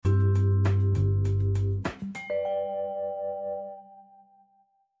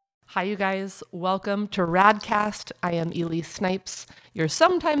Hi, you guys. Welcome to Radcast. I am Elise Snipes, your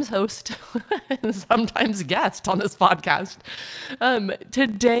sometimes host and sometimes guest on this podcast.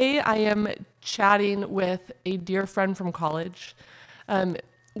 Today, I am chatting with a dear friend from college.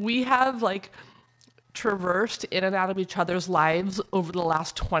 We have traversed in and out of each other's lives over the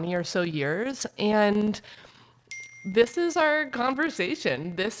last 20 or so years. And this is our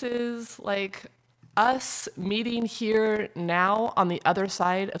conversation. This is us meeting here now on the other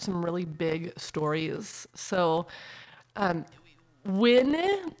side of some really big stories. So,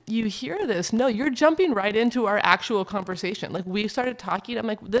 when you hear this, no, you're jumping right into our actual conversation. Like, we started talking, I'm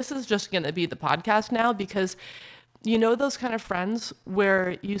like, this is just going to be the podcast now because you know those kind of friends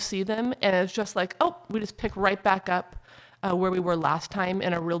where you see them and it's just like, oh, we just pick right back up where we were last time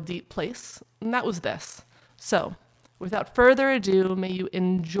in a real deep place. And that was this. So, without further ado, may you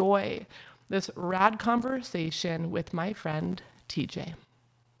enjoy this rad conversation with my friend TJ.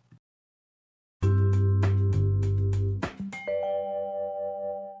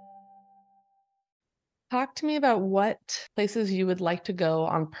 Talk to me about what places you would like to go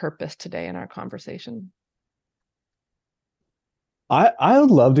on purpose today in our conversation. I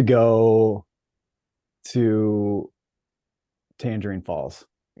would love to go to Tangerine Falls.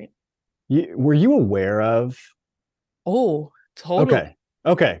 Right. Were you aware of? Oh, totally. Okay.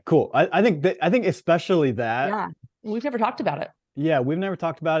 Okay, cool. I think especially that. Yeah. We've never talked about it. Yeah, we've never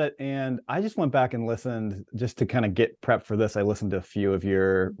talked about it. And I just went back and listened just to kind of get prepped for this. I listened to a few of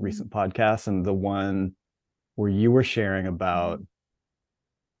your recent podcasts and the one where you were sharing about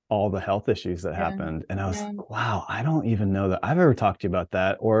all the health issues that Yeah. happened. And I was Yeah. like, wow, I don't even know that I've ever talked to you about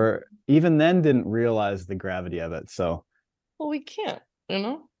that, or even then didn't realize the gravity of it. So Well, we can't,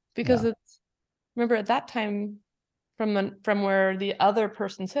 because yeah. it's remember at that time from where the other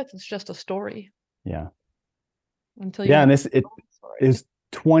person sits, it's just a story Yeah. until you Yeah, have and your it own story. is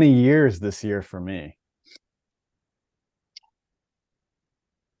 20 years this year for me.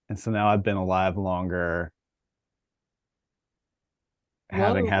 And so now I've been alive longer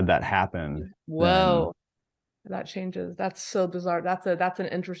having Whoa. had that happen than Whoa. That changes. That's so bizarre. That's an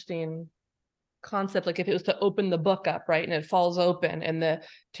interesting concept. Like if it was to open the book up, right, and it falls open and the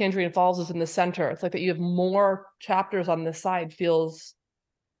Tangerine Falls is in the center. It's like that you have more chapters on this side feels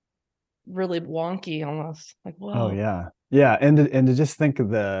really wonky almost. Like, oh whoa. yeah. Yeah. And to just think of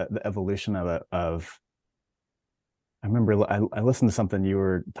the evolution of it of I remember I listened to something you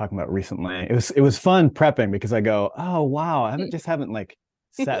were talking about recently. It was fun prepping because I go, oh wow, I haven't like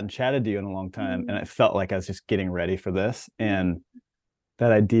sat and chatted to you in a long time. And it felt like I was just getting ready for this. And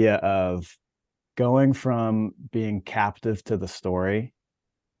that idea of going from being captive to the story,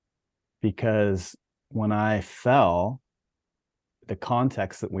 because when I fell, the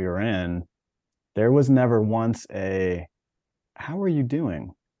context that we were in, there was never once a, how are you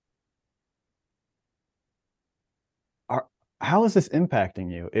doing? Are, how is this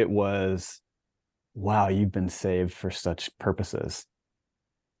impacting you? It was, wow, you've been saved for such purposes.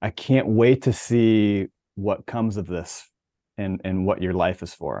 I can't wait to see what comes of this and what your life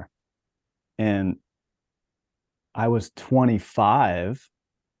is for. And I was 25,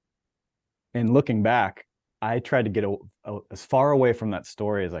 and looking back, I tried to get as far away from that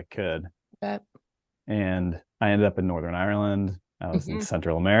story as I could. That. And I ended up in Northern Ireland. I was in Mhm.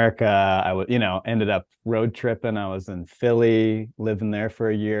 Central America. I was, ended up road tripping. I was in Philly, living there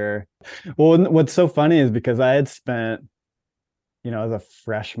for a year. Well, what's so funny is because I had spent, as a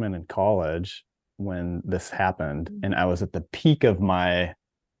freshman in college when this happened, and I was at the peak of my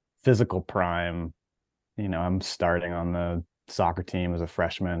physical prime. I'm starting on the soccer team as a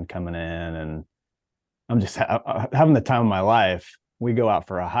freshman coming in, and I'm just having the time of my life. We go out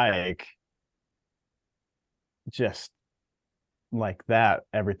for a hike, just like that,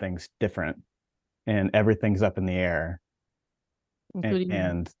 everything's different and everything's up in the air. And, Including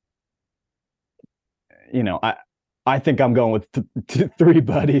and I think I'm going with three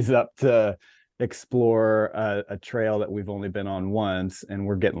buddies up to explore a trail that we've only been on once, and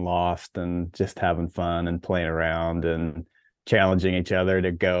we're getting lost and just having fun and playing around and challenging each other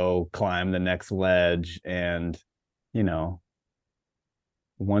to go climb the next ledge. And you know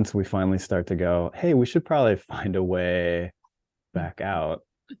once we finally start to go, hey, we should probably find a way back out,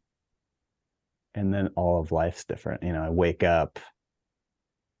 and then all of life's different. I wake up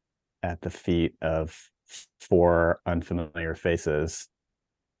at the feet of four unfamiliar faces,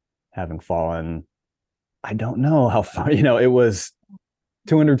 having fallen. I don't know how far, it was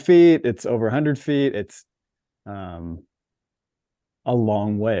 200 feet. It's over 100 feet. It's um, a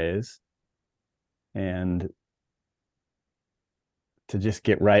long ways. And to just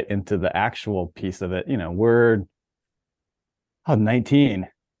get right into the actual piece of it, we're 19.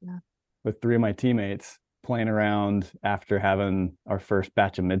 Yeah. with three of my teammates playing around after having our first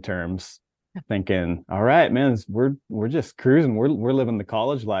batch of midterms, thinking, all right, man, we're just cruising. We're living the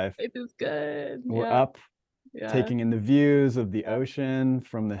college life. It is good. We're Yeah. up Yeah. taking in the views of the Yeah. ocean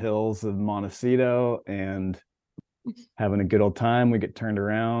from the hills of Montecito and having a good old time. We get turned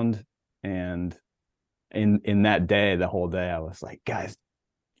around, and in that day, the whole day, I was like, guys,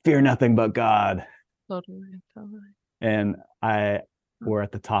 fear nothing but God. Totally. Totally. And we're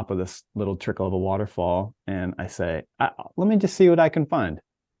at the top of this little trickle of a waterfall, and I say, let me just see what I can find.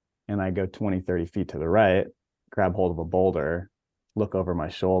 And I go 20, 30 feet to the right, grab hold of a boulder, look over my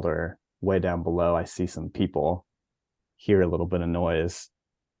shoulder. Way down below, I see some people, hear a little bit of noise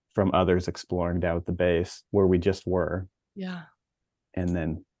from others exploring down at the base where we just were. Yeah. And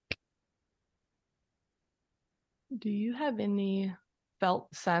then, Do you have any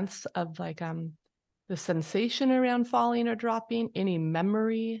felt sense of like the sensation around falling or dropping? Any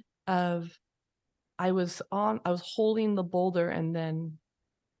memory of I was holding the boulder, and then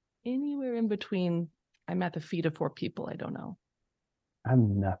anywhere in between, I'm at the feet of four people I don't know.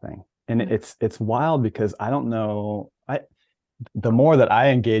 I'm nothing. And Yeah. it's wild because I don't know. The more that I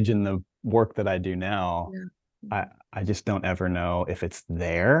engage in the work that I do now, Yeah. I just don't ever know if it's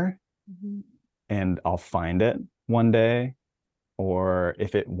there Mm-hmm. and I'll find it one day, or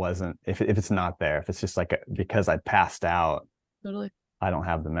if it wasn't, if it's not there, if it's just like because I passed out, Totally. I don't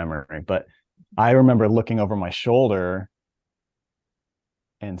have the memory. But I remember looking over my shoulder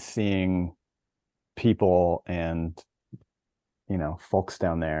and seeing people and folks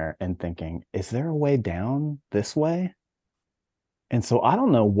down there and thinking, is there a way down this way? And so I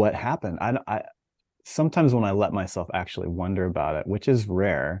don't know what happened. I sometimes when I let myself actually wonder about it, which is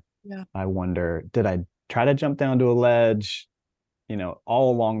rare, Yeah. I wonder, did I try to jump down to a ledge?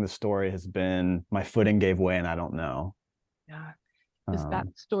 All along the story has been my footing gave way and I don't know. Yeah. Is that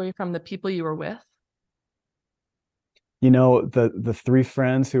story from the people you were with? The three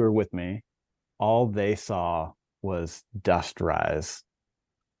friends who were with me, all they saw was dust rise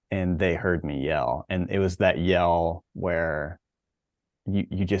and they heard me yell. And it was that yell where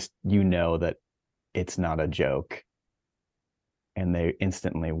you just that it's not a joke. And they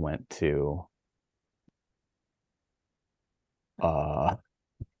instantly went to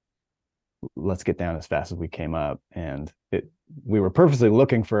let's get down as fast as we came up. And we were purposely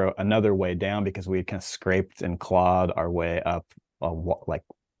looking for another way down because we had kind of scraped and clawed our way up like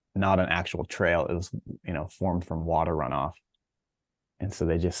not an actual trail. It was formed from water runoff. And so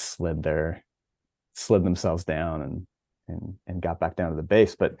they just slid themselves down and got back down to the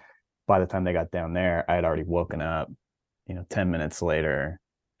base. But by the time they got down there, I had already woken up 10 minutes later,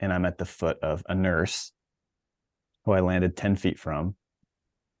 and I'm at the foot of a nurse who I landed 10 feet from,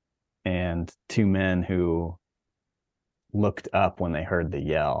 and two men who looked up when they heard the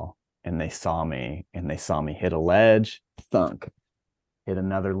yell, and they saw me hit a ledge, thunk, hit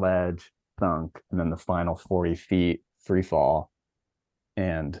another ledge, thunk, and then the final 40 feet free fall.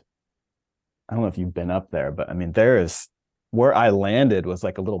 And I don't know if you've been up there, but I mean, where I landed was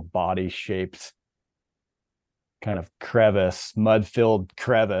like a little body shaped kind of crevice, mud filled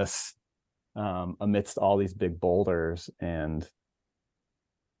crevice, amidst all these big boulders. And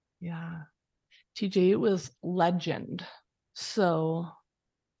yeah, TJ, it was legend. So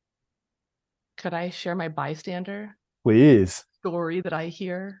could I share my bystander please. story that I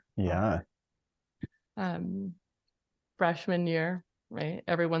hear? Yeah. Freshman year, right?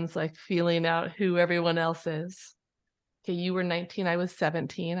 Everyone's like feeling out who everyone else is. Okay, you were 19, I was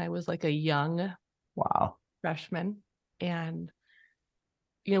 17. I was like a young freshman. And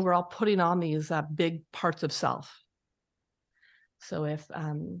we're all putting on these big parts of self. So if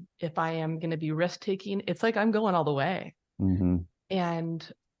I am going to be risk taking, it's like I'm going all the way. Mm-hmm.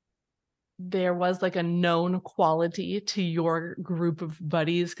 And there was like a known quality to your group of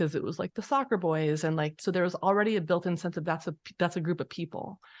buddies because it was like the soccer boys, and like so there was already a built-in sense of that's a group of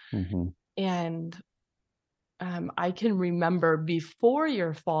people. Mm-hmm. And I can remember before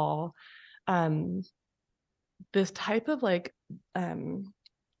your fall, this type of like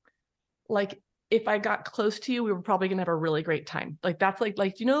if I got close to you, we were probably gonna have a really great time. Like that's like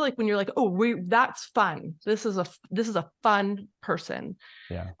like when you're like, oh, that's fun. This is a fun person.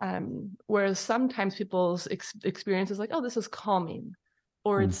 Yeah. Whereas sometimes people's experience is like, oh, this is calming,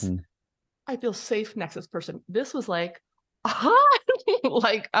 or it's I feel safe next to this person. This was like,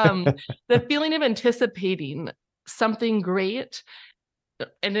 like the feeling of anticipating something great,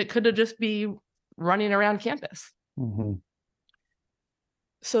 and it could have just be running around campus. Mm-hmm.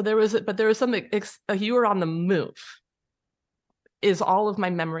 So there was something, you were on the move. is all of my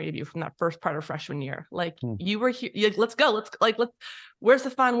memory of you from that first part of freshman year. Like you were here, like, let's go. Where's the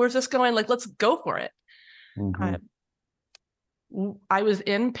fun? Where's this going? Like, let's go for it. I was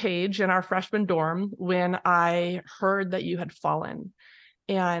in Page in our freshman dorm when I heard that you had fallen.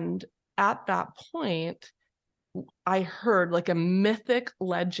 And at that point, I heard like a mythic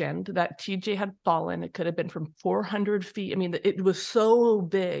legend that TJ had fallen. It could have been from 400 feet. I mean, it was so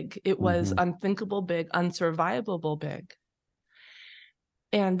big. It was unthinkable big, unsurvivable big.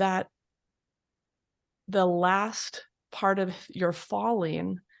 And that the last part of your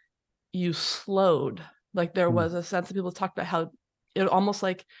falling, you slowed. Like there was a sense that people talked about how it almost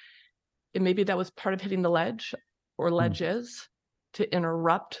like maybe that was part of hitting the ledge or ledges to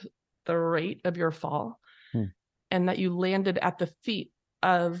interrupt the rate of your fall. And that you landed at the feet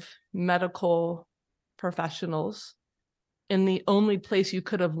of medical professionals in the only place you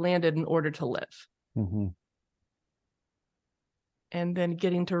could have landed in order to live. And then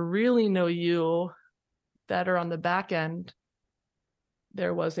getting to really know you better on the back end,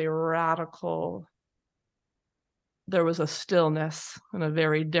 there was a stillness and a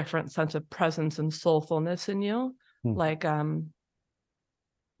very different sense of presence and soulfulness in you. Like,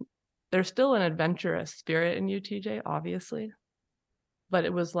 there's still an adventurous spirit in you, TJ, obviously. But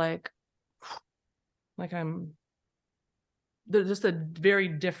it was like there's just a very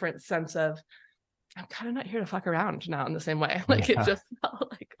different sense of, I'm kind of not here to fuck around now in the same way. Like it just felt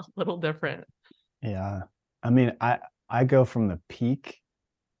like a little different. Yeah. I mean, I go from the peak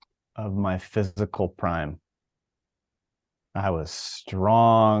of my physical prime. I was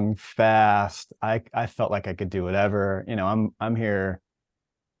strong, fast. I felt like I could do whatever. I'm here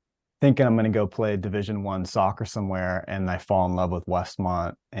thinking I'm going to go play Division I soccer somewhere, and I fall in love with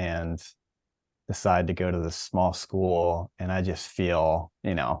Westmont and decide to go to this small school, and I just feel,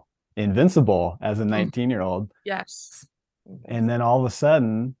 invincible as a 19-year-old. Yes. And then all of a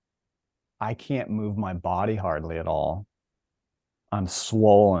sudden, I can't move my body hardly at all. I'm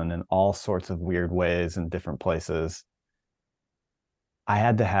swollen in all sorts of weird ways in different places. I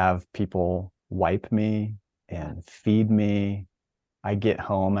had to have people wipe me and feed me. I get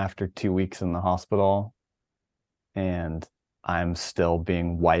home after 2 weeks in the hospital and I'm still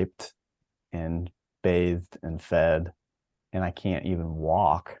being wiped and bathed and fed, and I can't even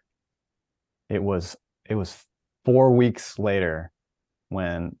walk. It was 4 weeks later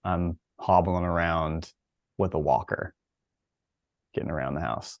when I'm hobbling around with a walker, getting around the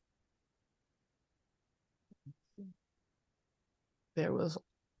house. There was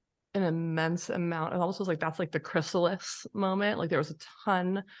an immense amount. It almost was like that's like the chrysalis moment. Like there was a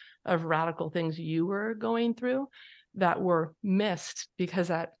ton of radical things you were going through that were missed because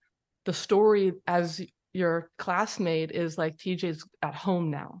the story as your classmate is like TJ's at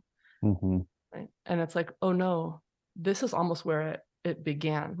home now. Right? And it's like, oh no, this is almost where it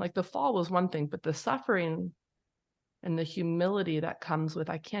began. Like the fall was one thing, but the suffering and the humility that comes with,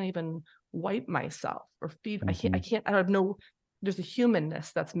 I can't even wipe myself or feed. I have no, there's a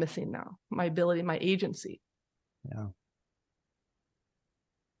humanness that's missing now. My ability, my agency. Yeah.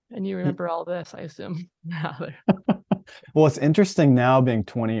 And you remember all this, I assume. Well, it's interesting now being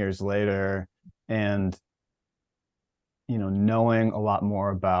 20 years later and, knowing a lot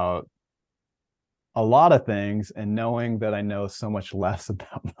more about a lot of things and knowing that I know so much less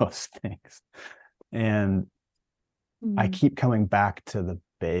about most things. And I keep coming back to the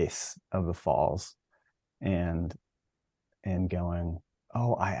base of the falls and going,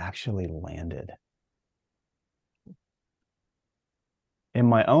 oh, I actually landed. In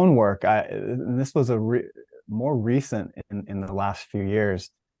my own work, and this was more recent in the last few years,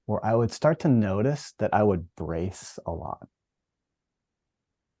 where I would start to notice that I would brace a lot.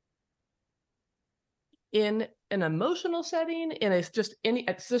 In an emotional setting, at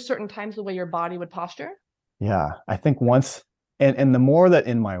just certain times the way your body would posture? Yeah, I think once, and the more that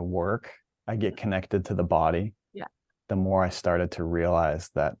in my work I get connected to the body, the more I started to realize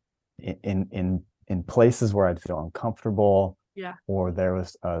that in places where I'd feel uncomfortable, or there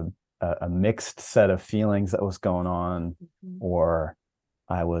was a mixed set of feelings that was going on, or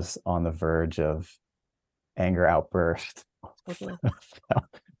I was on the verge of anger outburst,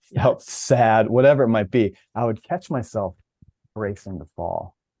 felt sad, whatever it might be, I would catch myself bracing to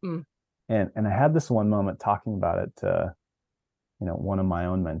fall. And I had this one moment talking about it to, one of my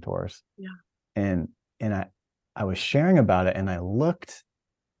own mentors. And I was sharing about it, and I looked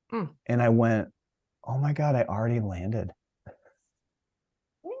and I went, oh my God, I already landed.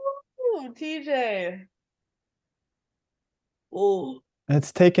 Ooh, TJ. Oh.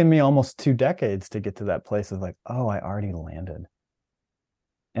 It's taken me almost 2 decades to get to that place of like, oh, I already landed.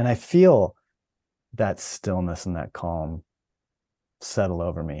 And I feel that stillness and that calm settle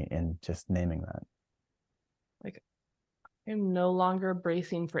over me in just naming that. Like, I'm no longer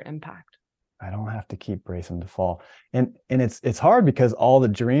bracing for impact. I don't have to keep bracing to fall. And it's hard because all the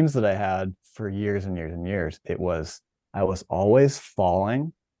dreams that I had for years and years and years, I was always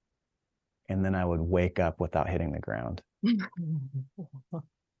falling, and then I would wake up without hitting the ground.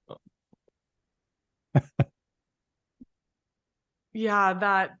 Yeah,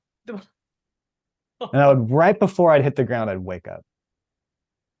 that. And I would, right before I'd hit the ground, I'd wake up.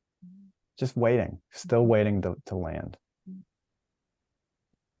 Just waiting, still waiting to land.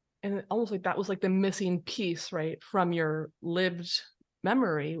 And almost like that was like the missing piece, right, from your lived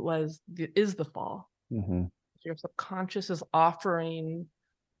memory is the fall. Mm-hmm. Your subconscious is offering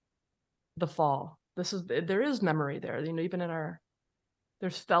the fall. There is memory there, even in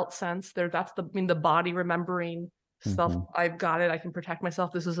there's felt sense there. That's the body remembering self. Mm-hmm. I've got it. I can protect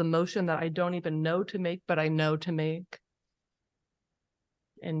myself. This is emotion that I don't even know to make, but I know to make.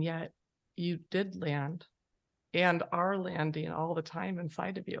 And yet you did land and are landing all the time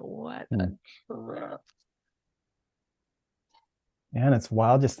inside of you. What a trip. And it's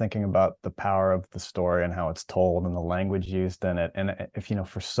wild just thinking about the power of the story and how it's told and the language used in it. And if,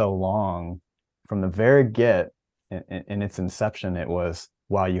 for so long, from the very get, in its inception, it was,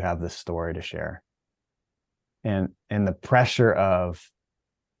 wow, you have this story to share. And the pressure of,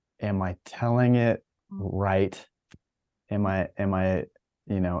 am I telling it right? Am I,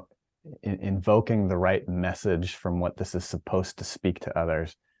 invoking the right message from what this is supposed to speak to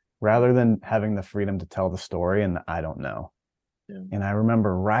others, rather than having the freedom to tell the story and I don't know. Yeah. And I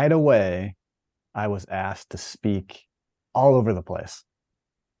remember right away, I was asked to speak all over the place,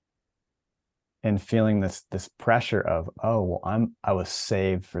 and feeling this pressure of, oh, well, I was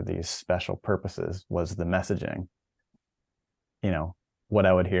saved for these special purposes, was the messaging. What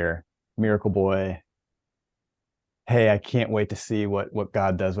I would hear, Miracle Boy, hey, I can't wait to see what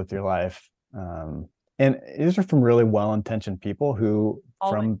God does with your life. And these are from really well-intentioned people who,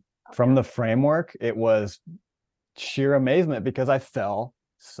 from the framework, it was sheer amazement because I fell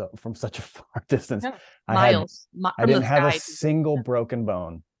from such a far distance. Yeah. I didn't have a single broken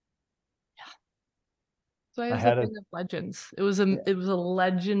bone. Yeah. So I had a thing of legends. It was a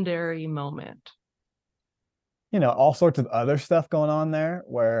legendary moment. All sorts of other stuff going on there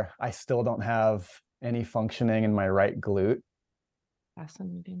where I still don't have any functioning in my right glute.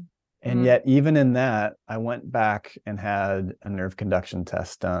 Fascinating. And yet, even in that, I went back and had a nerve conduction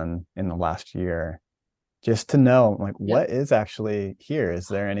test done in the last year, just to know, like, what is actually here? Is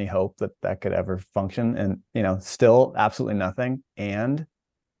there any hope that could ever function? And, still absolutely nothing. And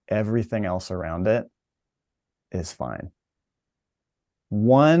everything else around it is fine.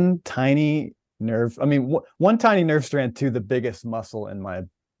 One tiny nerve strand to the biggest muscle in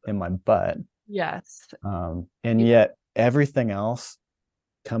my butt. Yes. And yet everything else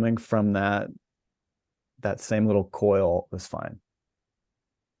coming from that same little coil was fine.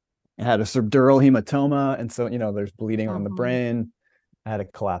 I had a subdural hematoma, and so there's bleeding on the brain. I had a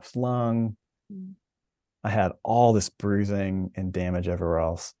collapsed lung. I had all this bruising and damage everywhere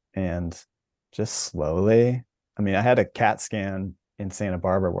else, and just slowly, I had a CAT scan in Santa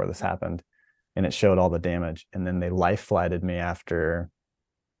Barbara where this happened, and it showed all the damage. And then they life flighted me after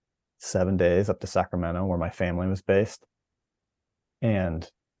 7 days up to Sacramento, where my family was based, and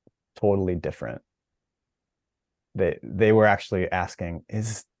totally different. They were actually asking,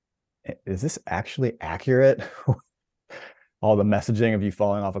 is this actually accurate? All the messaging of you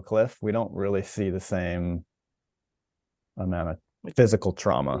falling off a cliff, we don't really see the same amount of physical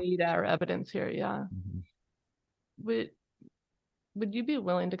trauma. Our evidence here, yeah. Mm-hmm. Would you be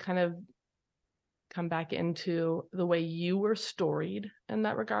willing to kind of come back into the way you were storied in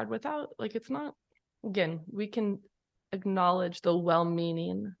that regard, without, like, it's not, again, we can acknowledge the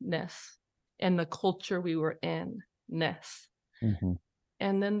well-meaningness and the culture we were in-ness. Mm-hmm.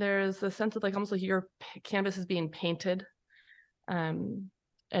 And then there's the sense of, like, almost like your canvas is being painted and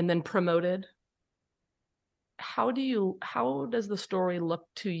then promoted. How does the story look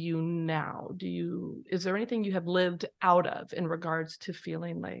to you now? Is there anything you have lived out of in regards to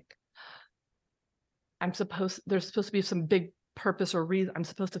feeling like there's supposed to be some big purpose or reason, I'm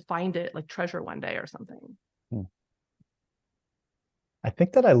supposed to find it, like treasure one day or something? I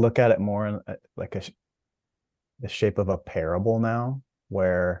think that I look at it more in like the shape of a parable now,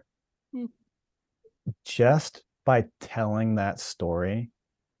 where just by telling that story,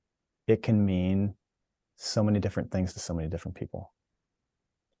 it can mean so many different things to so many different people.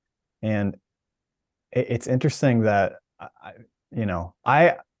 And it's interesting that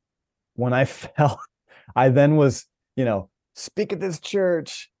when I fell, I then was, speak at this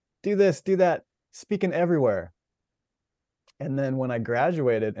church, do this, do that, speaking everywhere. And then when I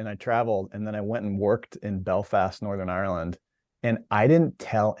graduated and I traveled, and then I went and worked in Belfast, Northern Ireland, and I didn't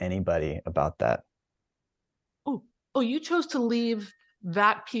tell anybody about that. Oh, oh, you chose to leave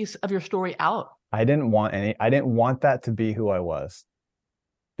that piece of your story out. I didn't want that to be who I was,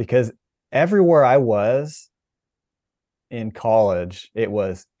 because everywhere I was in college, it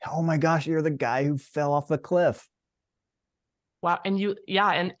was, oh my gosh, you're the guy who fell off the cliff. Wow. And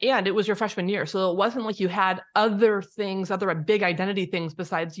and it was your freshman year. So it wasn't like you had other things, other big identity things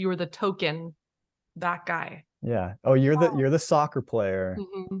besides you were the token, that guy. Yeah. Oh, Oh. you're the soccer player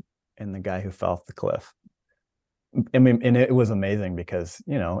Mhm. and the guy who fell off the cliff. I mean, and it was amazing because,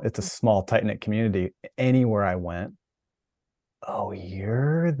 it's a small, tight-knit community. Anywhere I went, oh,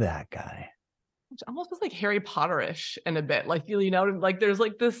 you're that guy. Which almost was like Harry Potterish in a bit. Like like there's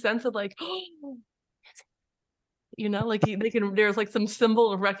like this sense of like, like they can there's like some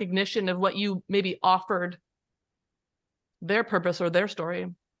symbol of recognition of what you maybe offered their purpose or their story.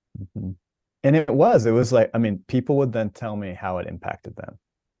 Mhm. And it was like, I mean, people would then tell me how it impacted them.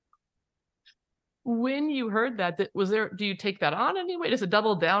 When you heard that, do you take that on anyway? Does it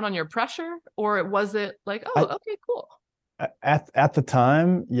double down on your pressure? Or was it like, oh, I okay, cool. at the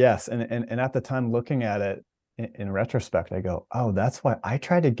time, yes. And at the time, looking at it in retrospect, I go, oh, that's why I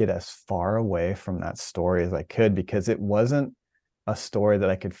tried to get as far away from that story as I could, because it wasn't a story that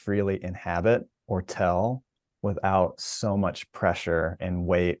I could freely inhabit or tell without so much pressure and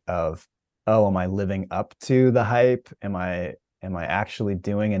weight of, oh, am I living up to the hype? Am I actually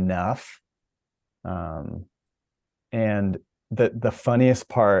doing enough? Um, and the funniest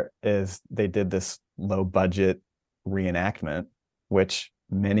part is they did this low budget reenactment, which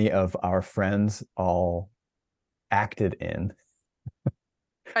many of our friends all acted in.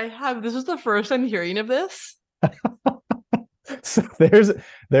 This is the first I'm hearing of this. So there's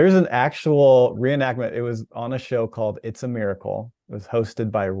an actual reenactment. It was on a show called It's a Miracle. It was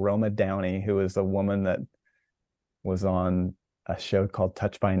hosted by Roma Downey, who is a woman that was on a show called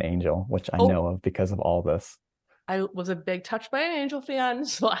Touched by an Angel, which I Oh, know of because of all this. I was a big Touched by an Angel fan,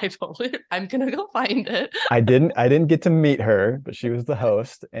 so I'm gonna go find it. I didn't get to meet her, but she was the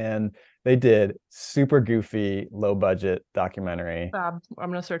host, and they did super goofy, low budget documentary. I'm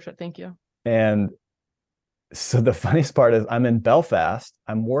gonna search it. Thank you. And so the funniest part is I'm in Belfast.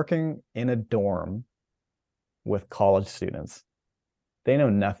 I'm working in a dorm with college students. They know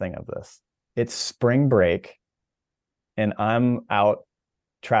nothing of this. It's spring break, and I'm out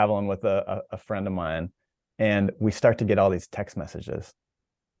traveling with a friend of mine, and we start to get all these text messages.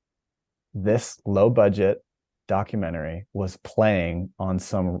 This low budget documentary was playing on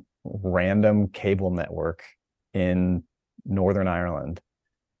some random cable network in Northern Ireland,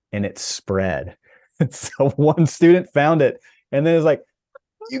 and it spread. So one student found it, and then it's like,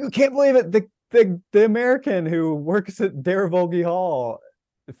 you can't believe it. The American who works at Daravogie Hall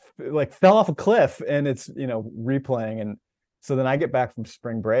like fell off a cliff, and it's replaying. And so then I get back from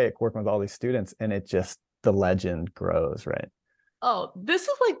spring break working with all these students, and the legend grows, right? Oh, this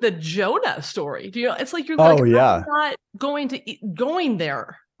is like the Jonah story. Do you know? It's like you're like, Oh I'm yeah, not going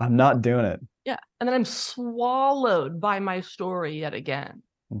there. I'm not doing it. Yeah. And then I'm swallowed by my story yet again.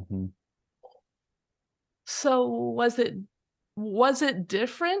 Mm-hmm. So was it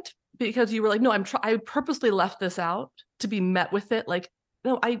different because you were like, no, I purposely left this out to be met with it like,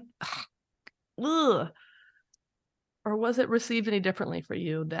 no, ugh. Or was it received any differently for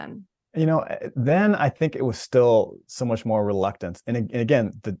you then? Then I think it was still so much more reluctance. And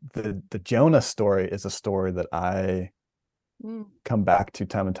again, the Jonah story is a story that I Mm. come back to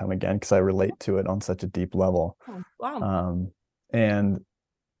time and time again because I relate to it on such a deep level. Oh, wow. And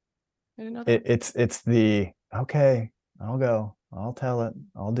I didn't know that. it's the okay, I'll go, I'll tell it,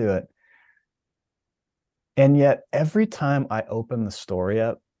 I'll do it. And yet every time I open the story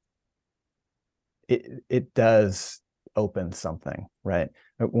up, it does open something, right?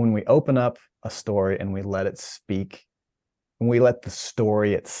 When we open up a story and we let it speak, when we let the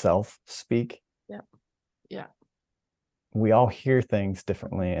story itself speak, Yeah. Yeah. we all hear things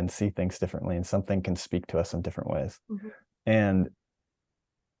differently and see things differently, and something can speak to us in different ways. Mm-hmm. And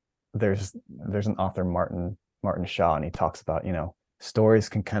there's an author, Martin Shaw, and he talks about, stories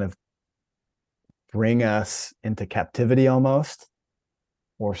can kind of bring us into captivity almost,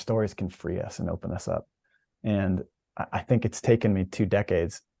 or stories can free us and open us up. And I think it's taken me 2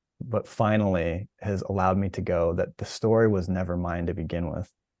 decades, but finally has allowed me to go that the story was never mine to begin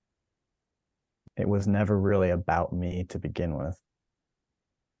with. It was never really about me to begin with.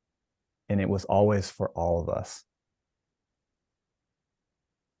 And it was always for all of us.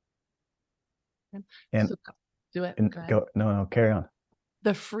 And, So do it. and Go ahead. go, no, carry on.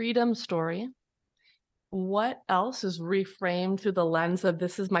 The freedom story what else is reframed through the lens of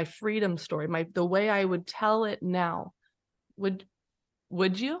this is my freedom story, the way I would tell it now? Would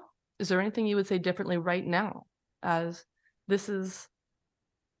you? Is there anything you would say differently right now as this is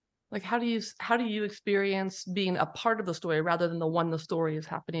like how do you experience being a part of the story rather than the one the story is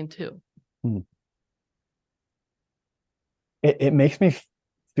happening to? Hmm. It makes me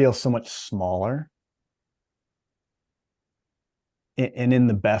feel so much smaller, and in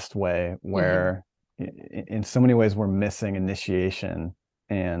the best way, where in so many ways we're missing initiation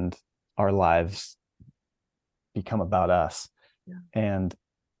and our lives become about us. Yeah. And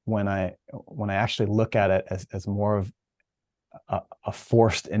when I actually look at it as more of a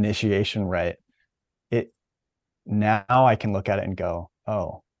forced initiation rite, it now I can look at it and go,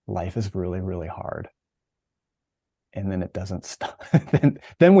 oh, life is really, really hard. And then it doesn't stop.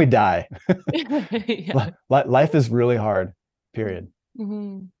 then we die. Yeah. Life is really hard, period.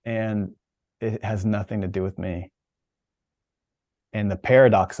 Mm-hmm. And it has nothing to do with me. And the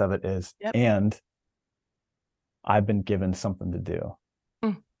paradox of it is, Yep. and I've been given something to do.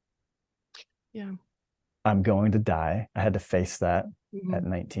 Yeah. I'm going to die. I had to face that at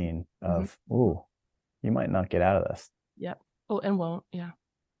 19 of, ooh, you might not get out of this. Yep. Oh, and won't. Yeah.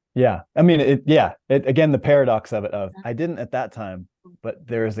 Yeah. I mean, again, the paradox of it of I didn't at that time, but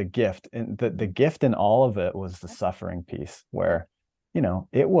there is a gift. And the gift in all of it was the suffering piece where,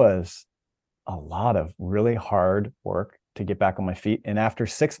 it was a lot of really hard work to get back on my feet. And after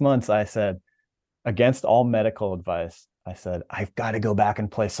 6 months, I said, against all medical advice, I said, I've got to go back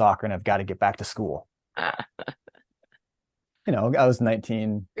and play soccer and I've got to get back to school. I was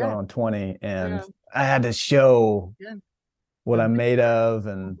 19 going on 20 and I had to show what I'm made of.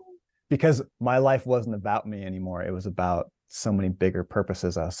 And because my life wasn't about me anymore, it was about so many bigger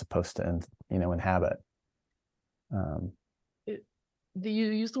purposes I was supposed to, inhabit.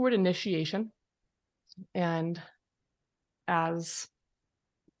 You use the word initiation, and as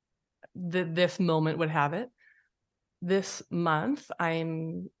this moment would have it, this month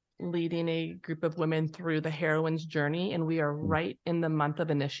I'm leading a group of women through the heroine's journey, and we are right in the month of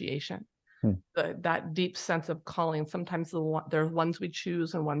initiation. That deep sense of calling. Sometimes there are ones we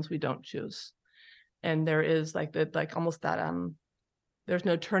choose and ones we don't choose, and there is almost that there's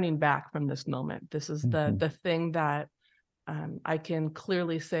no turning back from this moment. This is the thing that I can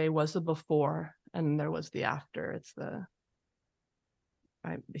clearly say was the before and there was the after.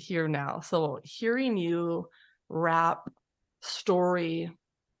 I'm here now. So hearing you wrap story,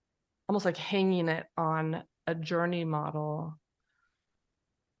 almost like hanging it on a journey model,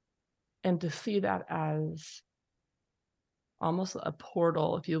 and to see that as almost a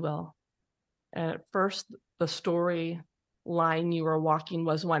portal, if you will. And at first, the story line you were walking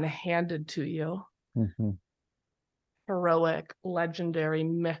was one handed to you. Heroic, legendary,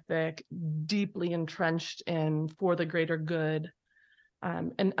 mythic, deeply entrenched in for the greater good.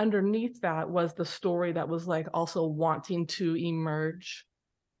 And underneath that was the story that was like also wanting to emerge,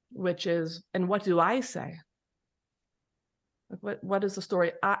 which is, and what do I say? What is the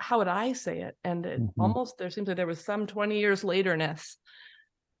story? How would I say it? And it almost, there seems like there was some 20 years laterness.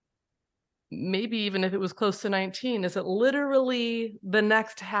 Maybe even if it was close to 19, is it literally the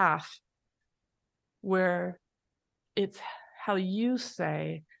next half where it's how you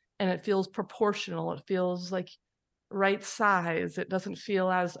say, and it feels proportional. It feels like right size. It doesn't feel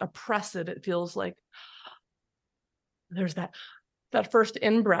as oppressive. It feels like there's that first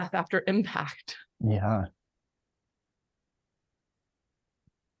in-breath after impact. Yeah.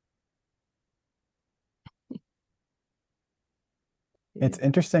 It's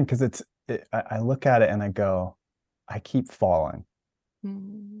interesting because I look at it and I go, I keep falling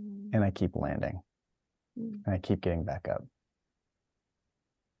and I keep landing and I keep getting back up.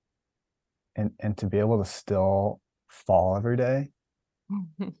 And to be able to still fall every day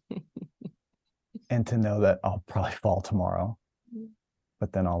and to know that I'll probably fall tomorrow,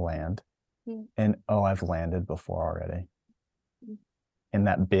 but then I'll land. And I've landed before already. And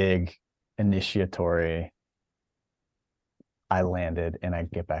that big initiatory, I landed and I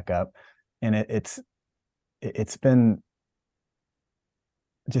get back up. And it's been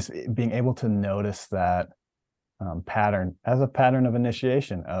just being able to notice that pattern as a pattern of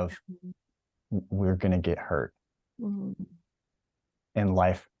initiation of we're going to get hurt. And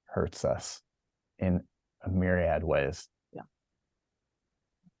life hurts us in a myriad ways. Yeah.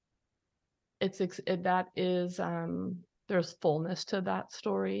 That is, there's fullness to that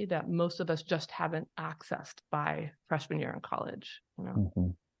story that most of us just haven't accessed by freshman year in college,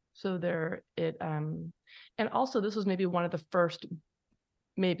 So and also this was maybe one of the first,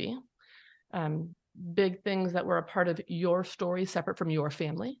 big things that were a part of your story separate from your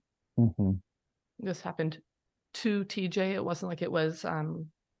family. This happened to TJ. It wasn't like it was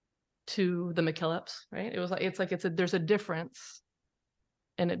to the McKillops, right? It was like there's a difference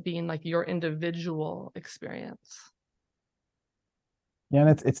in it being like your individual experience. Yeah,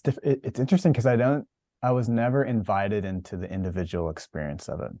 and it's interesting because I was never invited into the individual experience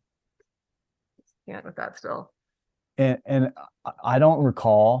of it. Yeah, with that still. And I don't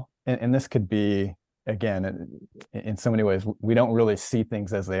recall, and this could be again in so many ways, we don't really see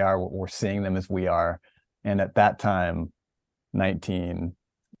things as they are. We're seeing them as we are. And at that time, 19,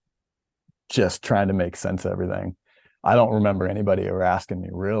 just trying to make sense of everything. I don't remember anybody ever asking me,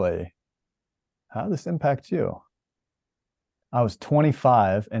 really, how does this impact you? I was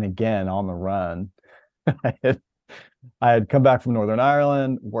 25 and again on the run. I had come back from Northern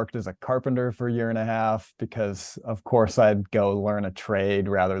Ireland, worked as a carpenter for a year and a half because, of course, I'd go learn a trade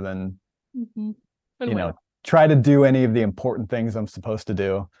rather than, try to do any of the important things I'm supposed to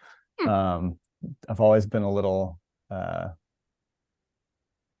do. I've always been a little,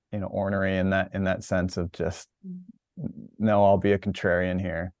 ornery in that sense of just, no, I'll be a contrarian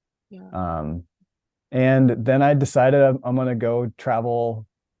here. Yeah. And then I decided I'm going to go travel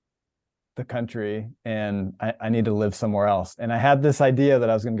the country and I need to live somewhere else. And I had this idea that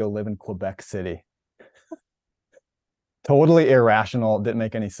I was going to go live in Quebec City. Totally irrational, didn't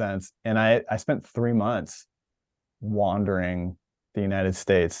make any sense. And I spent 3 months wandering the United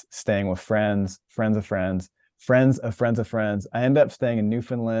States, staying with friends, friends of friends, friends of friends of friends. I ended up staying in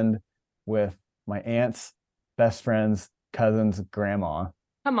Newfoundland with my aunt's best friend's cousin's grandma.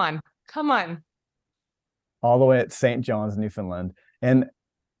 Come on. All the way at St. John's, Newfoundland. And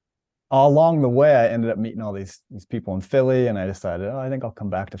all along the way, I ended up meeting all these people in Philly, and I decided, I think I'll come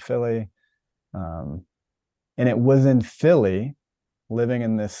back to Philly. And it was in Philly, living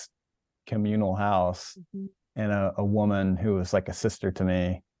in this communal house, and a woman who was like a sister to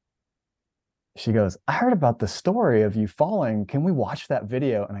me, she goes, I heard about the story of you falling. Can we watch that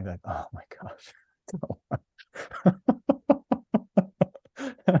video? And I go, oh my gosh.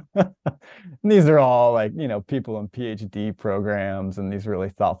 These are all like, people in PhD programs and these really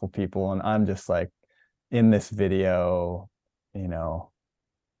thoughtful people. And I'm just like in this video,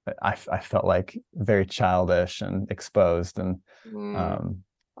 I felt like very childish and exposed. And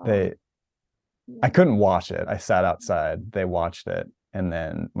I couldn't watch it. I sat outside, they watched it. And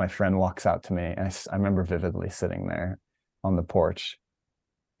then my friend walks out to me. And I remember vividly sitting there on the porch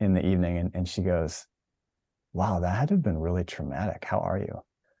in the evening. And she goes, wow, that had to have been really traumatic. How are you?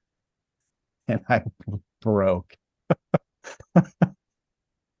 And I broke.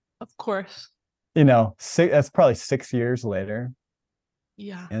 Of course. That's probably 6 years later.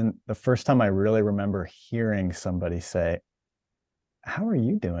 Yeah. And the first time I really remember hearing somebody say, how are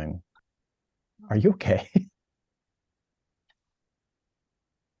you doing? Are you okay?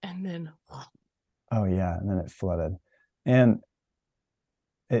 And then, oh yeah. And then it flooded. And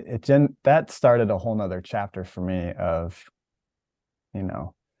that started a whole nother chapter for me of, I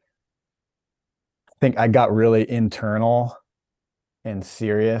think I got really internal and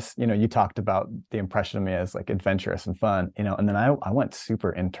serious. You talked about the impression of me as like adventurous and fun, and then I went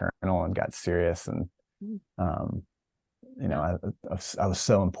super internal and got serious. And, I was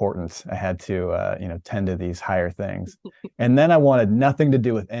so important. I had to, tend to these higher things. And then I wanted nothing to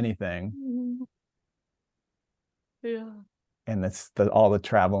do with anything. Yeah. And that's all the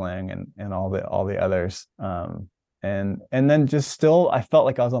traveling and all the others. And then just still, I felt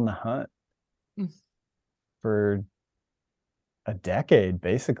like I was on the hunt for a decade,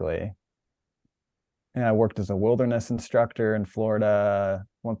 basically. And I worked as a wilderness instructor in Florida,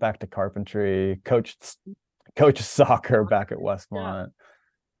 went back to carpentry, coached soccer back at Westmont,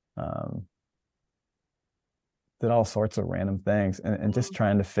 did all sorts of random things and just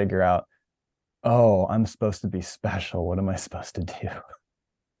trying to figure out, oh, I'm supposed to be special. What am I supposed to do?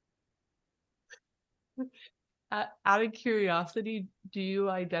 Out of curiosity, do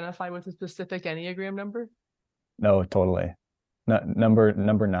you identify with a specific Enneagram number? No, totally. No, number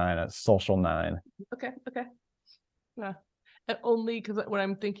 9, a social 9. Okay. Yeah. And only because what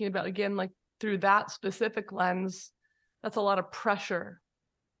I'm thinking about, again, like through that specific lens, that's a lot of pressure,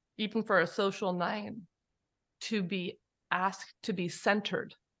 even for a social 9, to be asked to be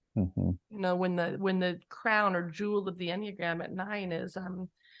centered. When the crown or jewel of the Enneagram at 9 is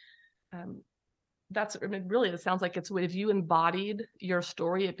really, it sounds like it's if you embodied your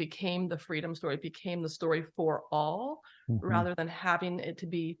story, it became the freedom story. It became the story for all, rather than having it to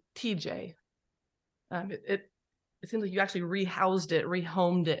be TJ. It seems like you actually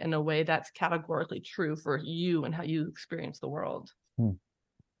rehomed it in a way that's categorically true for you and how you experience the world.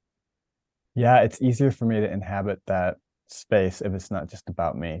 Yeah, it's easier for me to inhabit that space if it's not just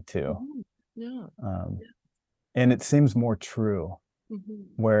about me too. Yeah. Um, and it seems more true,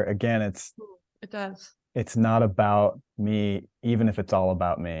 where again, It does. it's not about me, even if it's all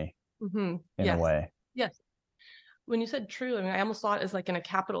about me in a Yes. way. Yes. When you said true, I mean, I almost thought as like in a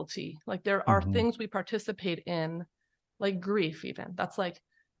capital T. Like there are things we participate in, like grief, even. That's like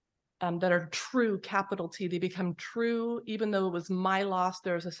that are true, capital T. They become true, even though it was my loss.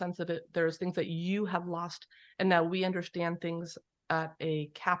 There's a sense of it. There's things that you have lost, and now we understand things at a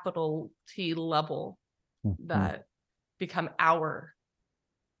capital T level that become our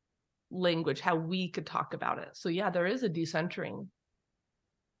language, how we could talk about it. So yeah, there is a decentering.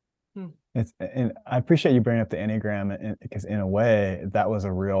 And I appreciate you bringing up the Enneagram, because in a way that was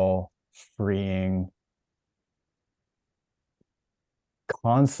a real freeing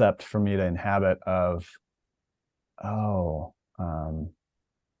concept for me to inhabit of, oh,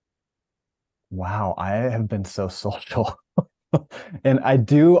 wow, I have been so social. And I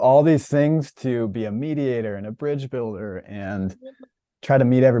do all these things to be a mediator and a bridge builder and try to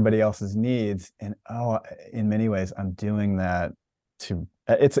meet everybody else's needs. And oh, in many ways, I'm doing that to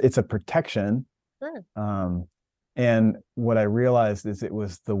it's a protection. Sure. And what I realized is it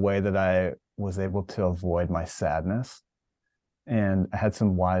was the way that I was able to avoid my sadness. And I had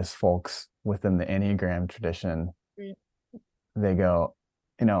some wise folks within the Enneagram tradition. They go,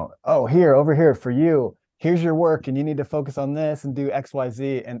 oh, here, over here for you, here's your work, and you need to focus on this and do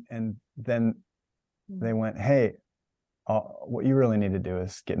XYZ. And then they went, hey, what you really need to do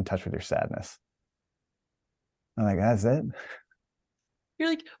is get in touch with your sadness. I'm like, that's it? You're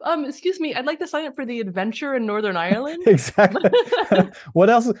like, excuse me, I'd like to sign up for the adventure in Northern Ireland. Exactly.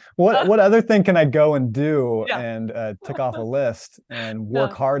 What else? What other thing can I go and do Yeah. and tick off a list and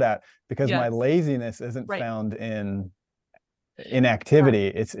work hard at? Because my laziness isn't found in inactivity.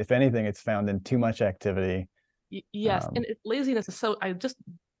 It's, if anything, it's found in too much activity. Yes, and laziness is so. I just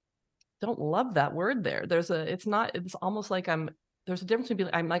don't love that word there. It's almost like there's a difference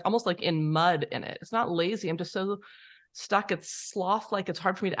between I'm like almost like in mud in it. It's not lazy. I'm just so stuck. It's sloth like. It's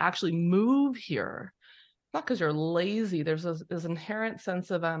hard for me to actually move here. Not because you're lazy. There's this inherent sense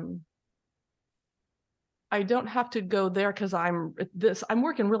of I don't have to go there because I'm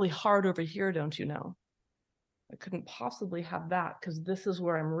working really hard over here, don't you know? I couldn't possibly have that because this is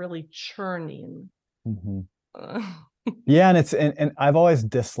where I'm really churning. Yeah, and I've always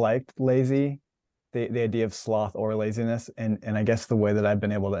disliked lazy, the idea of sloth or laziness, and I guess the way that I've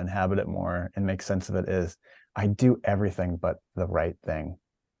been able to inhabit it more and make sense of it is I do everything but the right thing.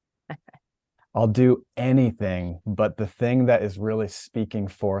 I'll do anything but the thing that is really speaking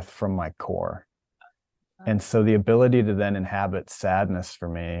forth from my core. And so the ability to then inhabit sadness for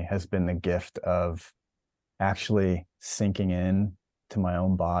me has been the gift of actually sinking in to my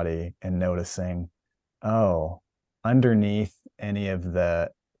own body and noticing, oh, underneath any of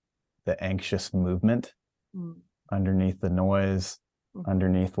the anxious movement, underneath the noise,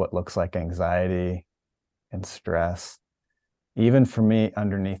 underneath what looks like anxiety and stress, even for me,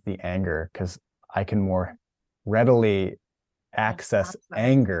 underneath the anger, because I can more readily access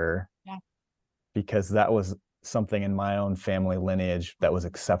anger because that was something in my own family lineage that was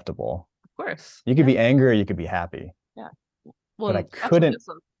acceptable. Of course. You could be angry or you could be happy. Yeah. Well, but I couldn't,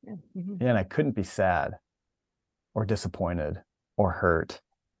 and I couldn't be sad or disappointed or hurt.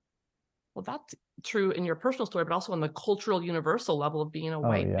 Well, that's true in your personal story, but also on the cultural universal level of being a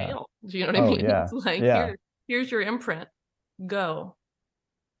white male. Do you know what I mean? Yeah. It's like, here's your imprint. Go.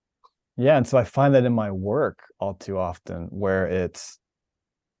 Yeah. And so I find that in my work all too often where it's,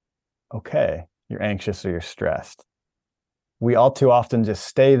 okay, you're anxious or you're stressed. We all too often just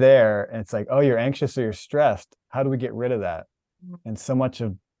stay there and it's like, oh, you're anxious or you're stressed. How do we get rid of that? And so much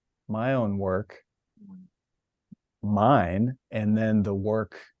of my own work, mine, and then the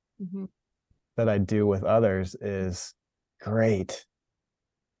work that I do with others is great.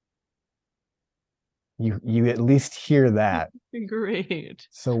 You at least hear that. Great.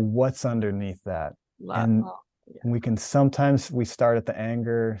 So what's underneath that? And we can sometimes we start at the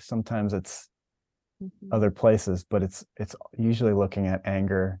anger, sometimes it's other places, but it's usually looking at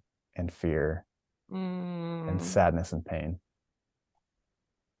anger and fear and sadness and pain.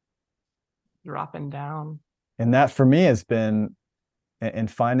 Dropping down. And that for me has been in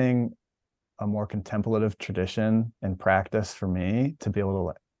finding a more contemplative tradition and practice for me to be able to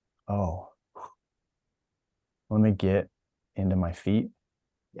like, oh, let me get into my feet.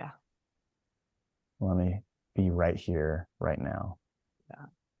 Yeah. Let me be right here, right now. Yeah.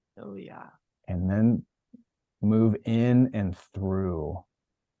 Oh, yeah. And then move in and through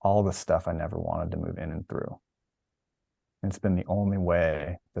all the stuff I never wanted to move in and through. And it's been the only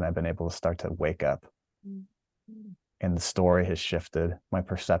way that I've been able to start to wake up. And the story has shifted, my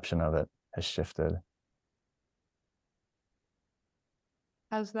perception of it has shifted.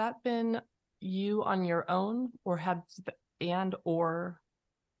 Has that been you on your own, or have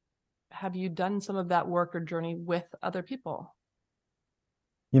you done some of that work or journey with other people?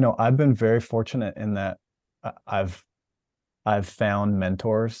 I've been very fortunate in that I've found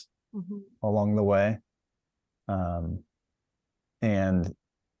mentors along the way. And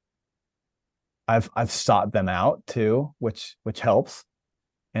I've sought them out too, which helps.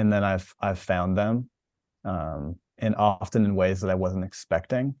 And then I've found them, and often in ways that I wasn't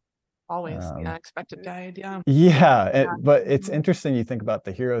expecting. Always the unexpected guide, yeah. But it's interesting, you think about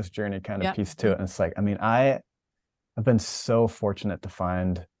the hero's journey kind of piece to it. And it's like, I mean, I've been so fortunate to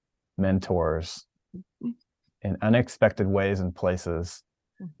find mentors in unexpected ways and places.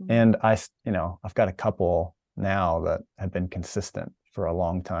 And I've got a couple now that have been consistent for a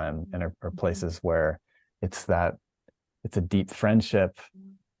long time, and are places where it's a deep friendship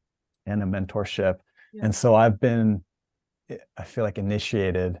and a mentorship. And so I feel like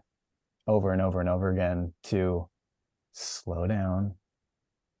initiated over and over and over again to slow down,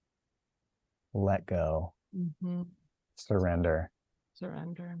 let go, surrender,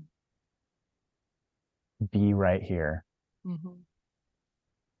 be right here.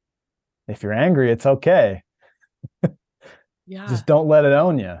 If you're angry, it's okay. Just don't let it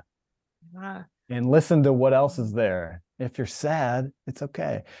own you. And listen to what else is there. If you're sad, it's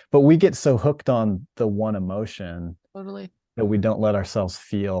okay. But we get so hooked on the one emotion that we don't let ourselves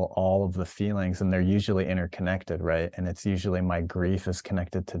feel all of the feelings, and they're usually interconnected, right? And it's usually my grief is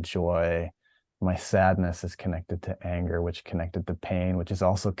connected to joy. My sadness is connected to anger, which connected to pain, which is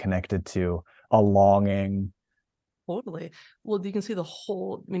also connected to a longing. Totally. Well, you can see the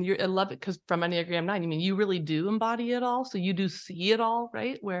whole, I mean, I love it because from Enneagram 9, I mean, you really do embody it all. So you do see it all,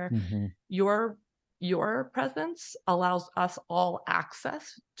 right? Where your presence allows us all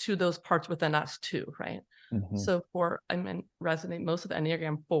access to those parts within us too, right? So resonate most of the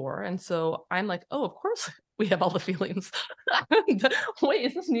Enneagram 4. And so I'm like, oh, of course we have all the feelings. Wait,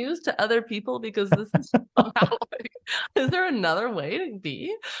 is this news to other people? Because this is somehow like, is there another way to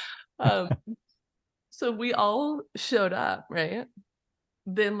be? So we all showed up, right?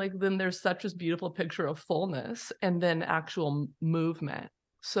 Then there's such a beautiful picture of fullness and then actual movement.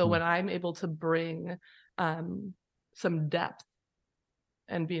 So when I'm able to bring some depth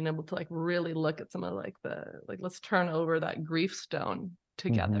and being able to like really look at some of let's turn over that grief stone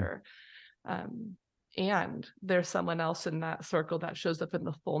together. And there's someone else in that circle that shows up in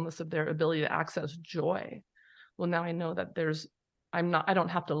the fullness of their ability to access joy. Well, now I know that I don't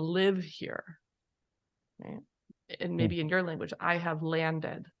have to live here. Right? And maybe in your language, I have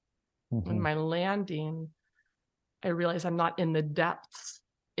landed. In my landing, I realize I'm not in the depths.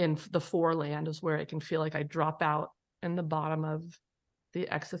 In the 4 land is where I can feel like I drop out in the bottom of the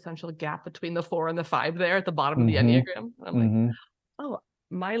existential gap between the 4 and the 5 there at the bottom of the Enneagram. I'm like, oh,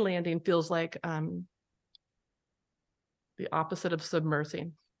 my landing feels like the opposite of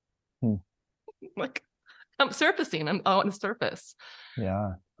submersing. Like I'm surfacing. I'm on the surface.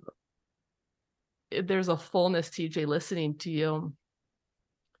 Yeah. There's a fullness, TJ, listening to you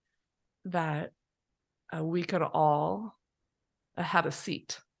that we could all have a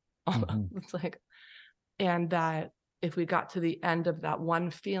seat. It's like, and that if we got to the end of that one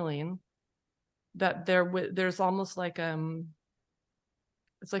feeling, that there's almost like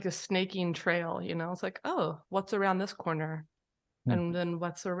it's like a snaking trail, it's like, oh, what's around this corner? And then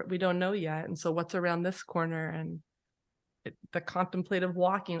we don't know yet. And so what's around this corner? And the contemplative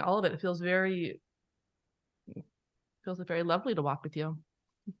walking, all of it feels very lovely to walk with you.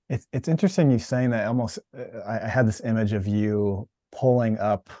 It's interesting you saying that. Almost, I had this image of you pulling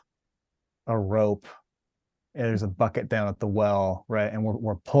up a rope. There's a bucket down at the well, right? And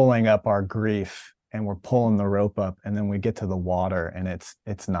we're pulling up our grief, and we're pulling the rope up, and then we get to the water, and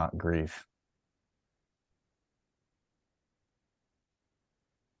it's not grief.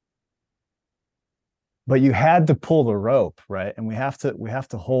 But you had to pull the rope, right? And we have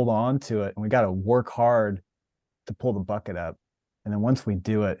to hold on to it, and we got to work hard to pull the bucket up. And then once we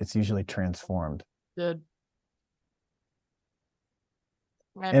do it, it's usually transformed. Good.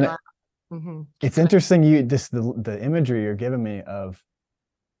 And it's interesting, the imagery you're giving me of,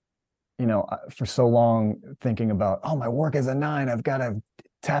 for so long thinking about, oh, my work is a 9, I've got to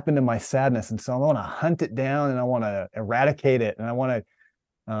tap into my sadness, and so I want to hunt it down, and I want to eradicate it, and I want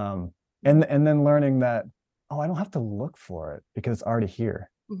to and then learning that, oh, I don't have to look for it because it's already here.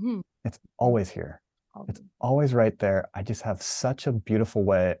 It's always here. It's always right there. I just have such a beautiful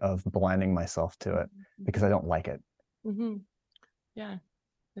way of blinding myself to it because I don't like it. Yeah,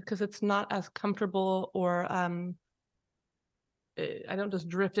 because it's not as comfortable, or I don't just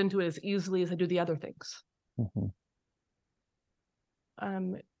drift into it as easily as I do the other things. Mm-hmm.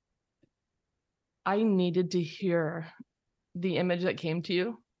 I needed to hear the image that came to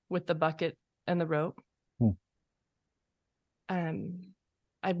you with the bucket and the rope.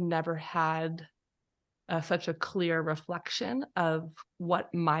 I've never had such a clear reflection of what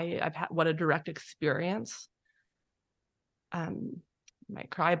what a direct experience. Might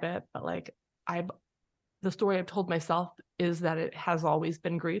cry a bit, but like the story I've told myself is that it has always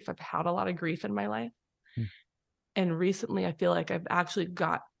been grief. I've had a lot of grief in my life. And recently I feel like I've actually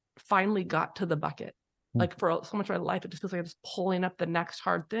finally got to the bucket. Like for so much of my life, it just feels like I'm just pulling up the next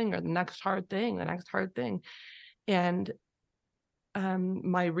hard thing or the next hard thing, the next hard thing. And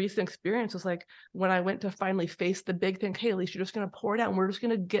my recent experience was like when I went to finally face the big thing, hey, at least you're just going to pour it out and we're just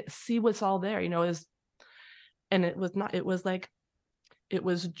going to see what's all there, and it was not, it was like, it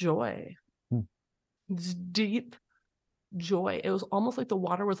was joy. It's deep joy. It was almost like the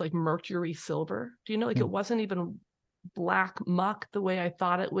water was like mercury silver. Do you know, like it wasn't even black muck the way I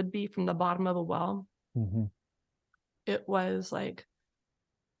thought it would be from the bottom of a well. It was like,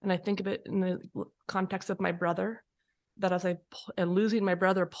 and I think of it in the context of my brother, that as and losing my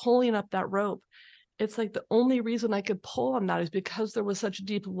brother, pulling up that rope, it's like the only reason I could pull on that is because there was such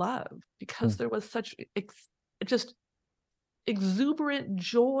deep love, because there was such just exuberant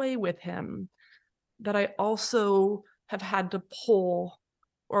joy with him, that I also have had to pull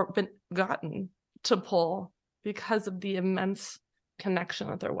or gotten to pull because of the immense connection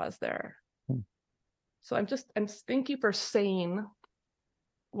that there was there. So I'm thank you for saying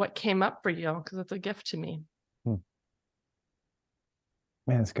what came up for you, because it's a gift to me.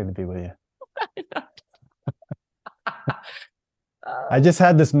 Man, it's good to be with you. I just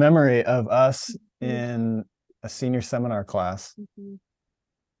had this memory of us in a senior seminar class,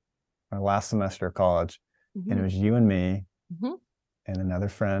 our last semester of college, and it was you and me and another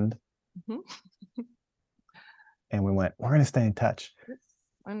friend. And we went, we're going to stay in touch.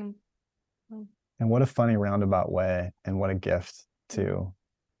 And what a funny roundabout way, and what a gift to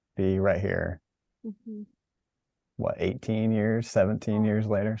be right here. What, 18 years, 17 years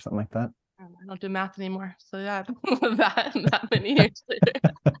later, something like that? I don't do math anymore. So yeah, that many years later.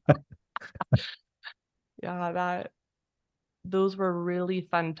 Yeah, those were really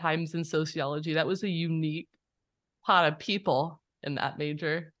fun times in sociology. That was a unique pot of people in that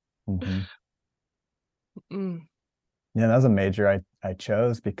major. Yeah, that was a major I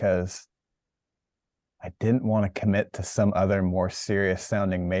chose because I didn't want to commit to some other more serious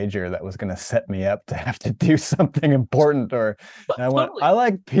sounding major that was going to set me up to have to do something important. I went, I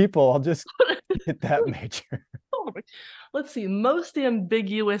like people, I'll just get that major. Let's see, most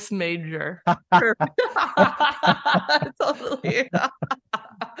ambiguous major. Totally.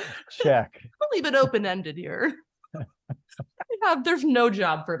 Check. I'll leave it open-ended here. There's no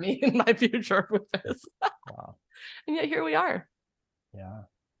job for me in my future with this. Wow. And yet here we are. Yeah.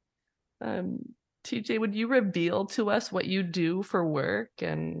 TJ, would you reveal to us what you do for work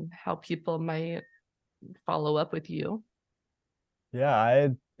and how people might follow up with you? Yeah, I,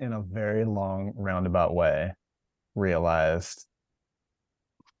 in a very long roundabout way, realized,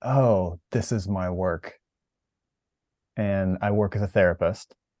 oh, this is my work. And I work as a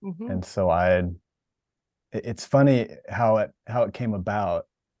therapist. And so it's funny how it came about.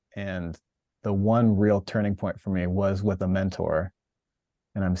 And the one real turning point for me was with a mentor.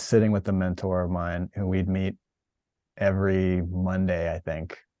 And I'm sitting with a mentor of mine who we'd meet every Monday, I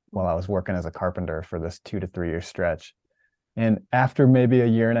think, while I was working as a carpenter for this 2 to 3 year stretch. And after maybe a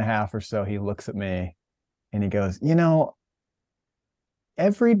year and a half or so, he looks at me and he goes,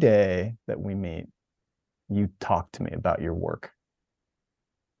 every day that we meet, you talk to me about your work.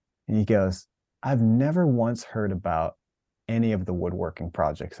 And he goes, I've never once heard about any of the woodworking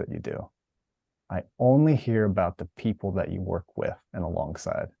projects that you do. I only hear about the people that you work with and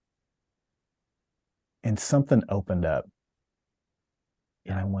alongside. And something opened up.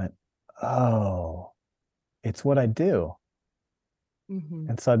 And I went, oh, it's what I do.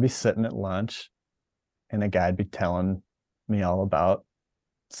 And so I'd be sitting at lunch and a guy'd be telling me all about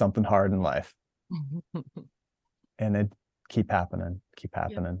something hard in life. And it'd keep happening.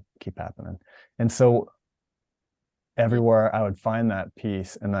 And so everywhere I would find that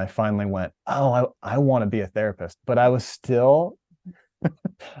piece, and I finally went, oh, I want to be a therapist. But I was still,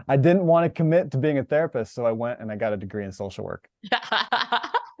 I didn't want to commit to being a therapist. So I went and I got a degree in social work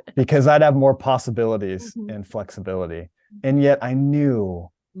because I'd have more possibilities and flexibility. And yet I knew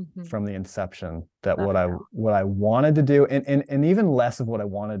from the inception that what I wanted to do, and even less of what I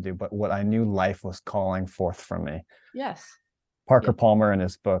wanted to do, but what I knew life was calling forth from me. Yes. Parker Yeah. Palmer in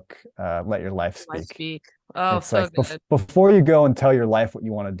his book, Let Your Life Life Speak. speak. Oh, It's so like good. before you go and tell your life what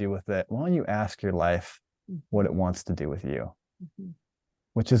you want to do with it, why don't you ask your life what Mhm. it wants to do with you? Mhm.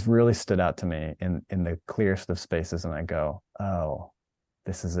 Which has really stood out to me in the clearest of spaces. And I go, oh,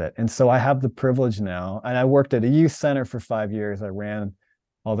 this is it. And so I have the privilege now. And I worked at a youth center for 5 years. I ran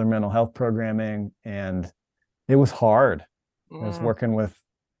all their mental health programming, and it was hard. I was Mm, working with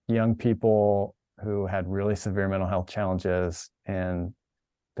young people who had really severe mental health challenges, and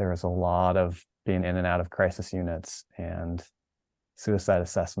there was a lot of being in and out of crisis units and suicide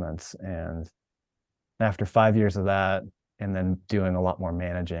assessments. And after 5 years of that, and then doing a lot more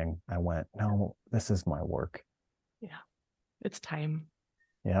managing, I went, no, this is my work. yeah, it's time.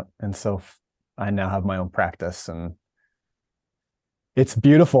 Yep. And so I now have my own practice, and it's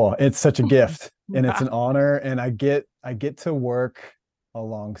beautiful. It's such a gift, and it's Yeah. an honor. And I get to work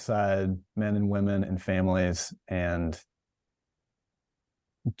alongside men and women and families, and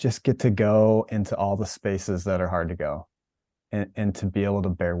just get to go into all the spaces that are hard to go, and to be able to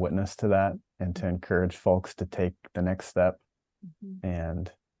bear witness to that, and to encourage folks to take the next step, Mhm.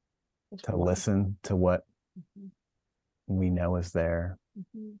 and Just to one. listen to what Mhm. we know is there,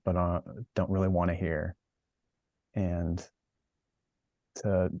 Mhm. but don't really want to hear, and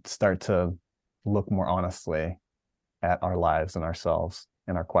to start to look more honestly at our lives and ourselves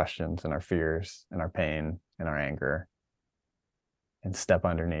and our questions and our fears and our pain and our anger, and step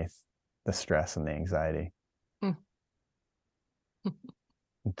underneath the stress and the anxiety. Mm.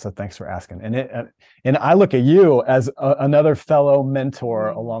 So thanks for asking. And I look at you as another fellow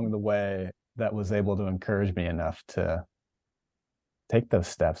mentor Mm. along the way that was able to encourage me enough to take those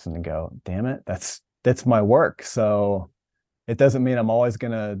steps and to go, damn it, that's my work. So it doesn't mean I'm always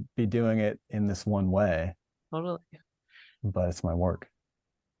going to be doing it in this one way, Totally. but it's my work.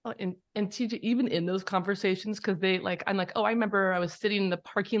 Oh, and TJ, even in those conversations, because I'm like, oh, I remember I was sitting in the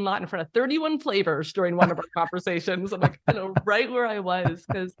parking lot in front of 31 flavors during one of our conversations. I'm like, right where I was,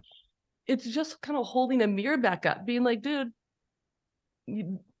 because it's just kind of holding a mirror back up, being like, dude,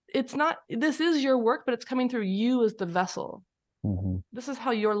 it's not, this is your work, but it's coming through you as the vessel. Mm-hmm. This is how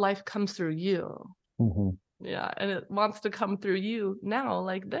your life comes through you. Mm-hmm. Yeah. And it wants to come through you now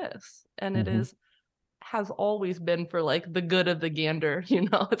like this. And it Mm-hmm. has always been for like the good of the gander,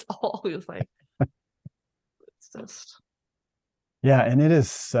 it's always like, it's just. Yeah, and it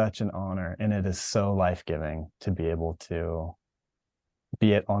is such an honor, and it is so life-giving to be able to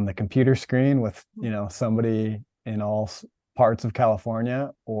be it on the computer screen with, somebody in all parts of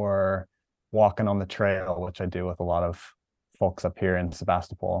California, or walking on the trail, which I do with a lot of folks up here in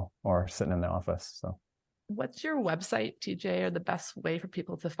Sebastopol, or sitting in the office. What's your website, TJ, or the best way for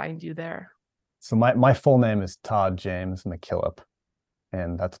people to find you there? So my full name is Todd James McKillop,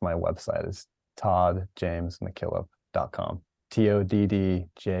 and that's my website is toddjamesmckillop.com.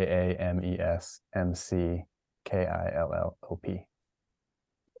 TODDJAMESMCKILLOP.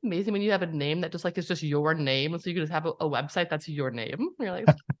 Amazing when you have a name that just like is just your name. So you can just have a website that's your name. You're like,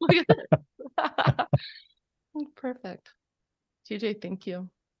 look at this. Perfect. TJ, thank you.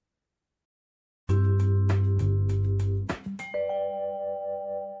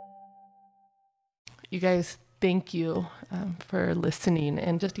 You guys, thank you for listening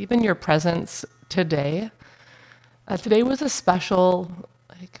and just even your presence today. Today was a special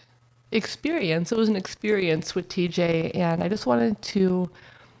experience. It was an experience with TJ, and I just wanted to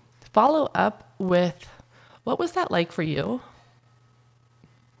follow up with what was that like for you?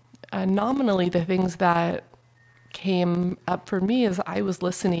 Nominally, the things that came up for me as I was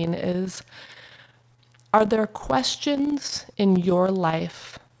listening is, are there questions in your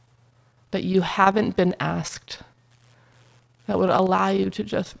life that you haven't been asked that would allow you to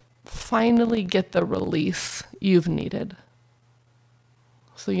just finally get the release you've needed?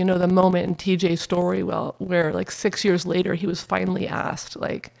 So, the moment in TJ's story, well, where like 6 years later, he was finally asked,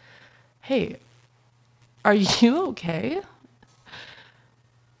 like, hey, are you okay?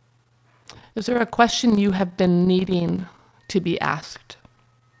 Is there a question you have been needing to be asked?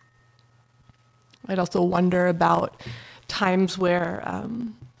 I'd also wonder about times where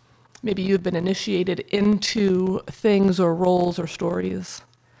maybe you've been initiated into things or roles or stories,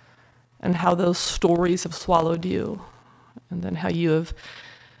 and how those stories have swallowed you, and then how you have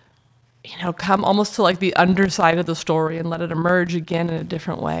come almost to like the underside of the story and let it emerge again in a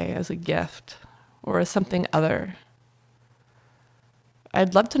different way as a gift or as something other.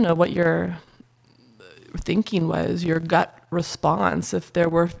 I'd love to know what your thinking was, your gut response, if there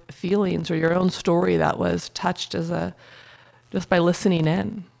were feelings or your own story that was touched just by listening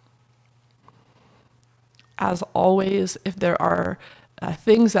in. As always, if there are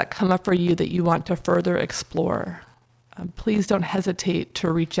things that come up for you that you want to further explore, please don't hesitate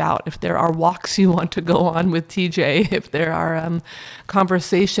to reach out if there are walks you want to go on with TJ, if there are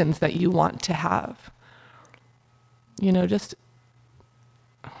conversations that you want to have. Just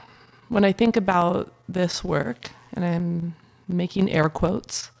when I think about this work, and I'm making air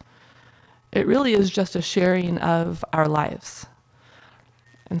quotes, it really is just a sharing of our lives.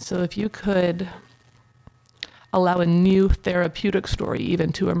 And so if you could allow a new therapeutic story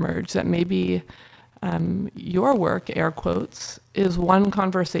even to emerge, that maybe your work, air quotes, is one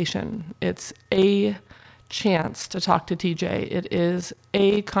conversation. It's a chance to talk to TJ. It is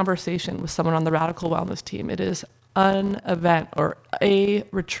a conversation with someone on the Radical Wellness team. It is an event or a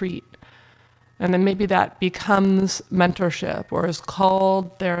retreat. And then maybe that becomes mentorship or is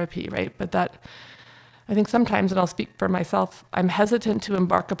called therapy, right? But that, I think sometimes, and I'll speak for myself, I'm hesitant to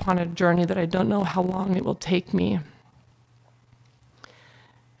embark upon a journey that I don't know how long it will take me.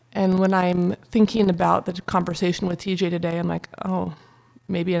 And when I'm thinking about the conversation with TJ today, I'm like, oh,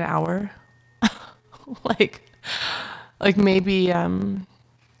 maybe an hour? like maybe a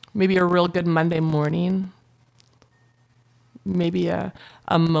real good Monday morning, maybe a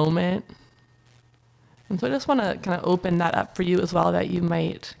moment. And so I just want to kind of open that up for you as well, that you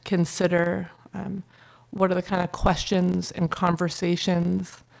might consider what are the kind of questions and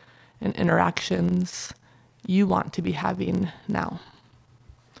conversations and interactions you want to be having now.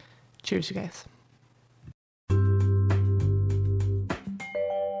 Cheers, you guys.